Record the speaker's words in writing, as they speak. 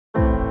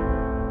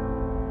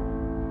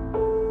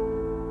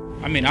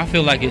I mean, I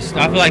feel like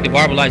the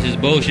barber license is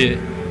bullshit.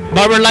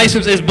 Barber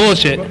license is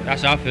bullshit.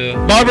 That's how I feel.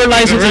 Barber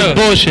license is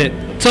bullshit.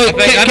 So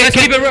let's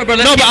keep it real, bro.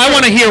 No, but I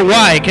want to hear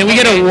why. Can we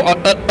get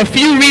a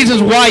few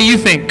reasons why you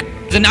think?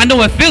 And I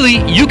know in Philly,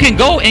 you can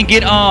go and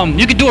get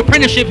you can do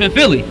apprenticeships in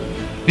Philly.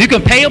 You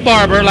can pay a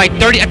barber like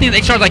 30. I think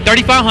they charge like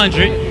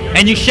 $3,500.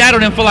 And you shadow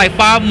them for like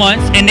 5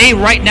 months, and they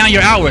write down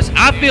your hours.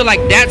 I feel like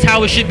that's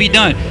how it should be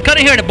done.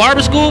 Cutting hair at the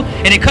barber school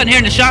and then cutting hair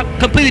in the shop,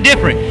 completely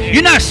different.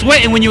 You're not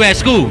sweating when you're at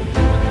school.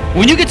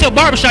 When you get to a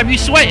barber shop, you're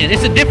sweating.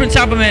 It's a different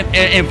type of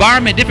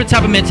environment, different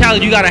type of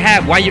mentality you gotta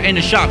have while you're in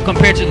the shop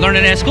compared to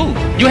learning at school.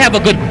 You have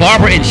a good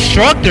barber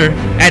instructor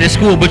at a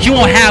school, but you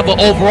won't have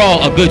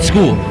overall a good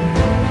school.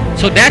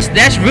 So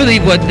that's really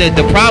what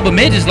the problem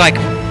is like,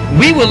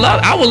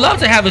 I would love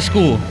to have a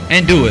school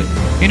and do it.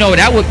 You know,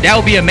 that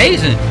would be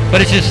amazing.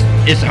 But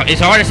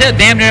it's hard as hell,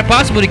 damn near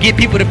impossible to get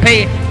people to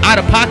pay out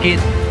of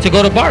pocket to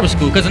go to barber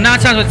school. Because 9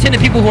 times out of 10, the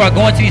people who are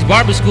going to these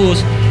barber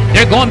schools,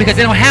 they're going because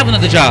they don't have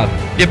another job.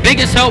 The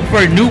biggest help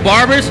for new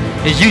barbers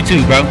is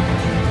YouTube, bro.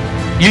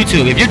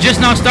 YouTube. If you're just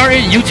now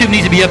starting, YouTube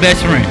needs to be your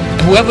best friend.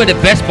 Whoever the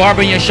best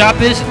barber in your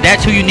shop is,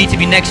 that's who you need to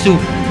be next to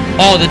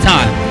all the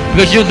time.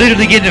 Because you're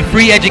literally getting a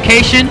free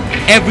education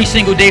every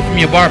single day from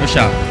your barber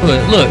shop.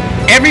 Look,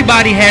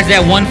 everybody has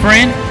that one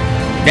friend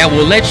that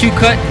will let you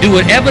do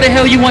whatever the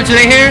hell you want to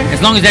their hair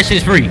as long as that shit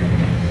is free.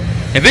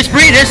 If it's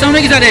free, there's some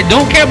niggas out there that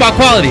don't care about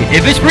quality.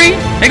 If it's free,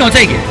 they gonna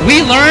take it.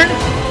 We learn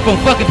from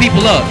fucking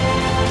people up.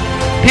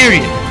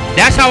 Period.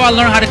 That's how I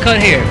learned how to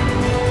cut hair.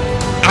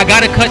 I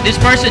gotta cut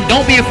this person.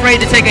 Don't be afraid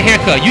to take a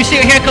haircut. You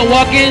see a haircut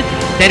walk in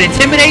that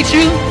intimidates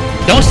you,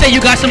 don't say you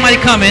got somebody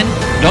coming.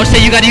 Don't say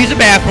you gotta use the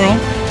bathroom.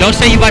 Don't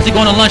say you about to go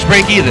on a lunch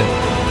break either.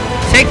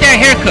 Take that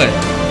haircut.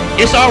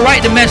 It's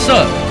alright to mess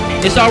up.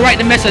 It's alright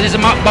to mess up. This is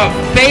my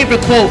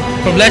favorite quote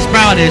from Les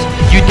Brown is,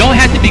 you don't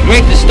have to be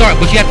great to start,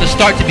 but you have to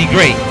start to be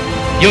great.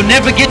 You'll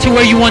never get to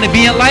where you want to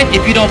be in life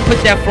if you don't put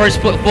that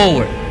first foot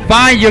forward.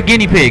 Find your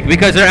guinea pig,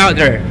 because they're out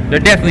there. They're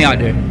definitely out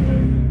there.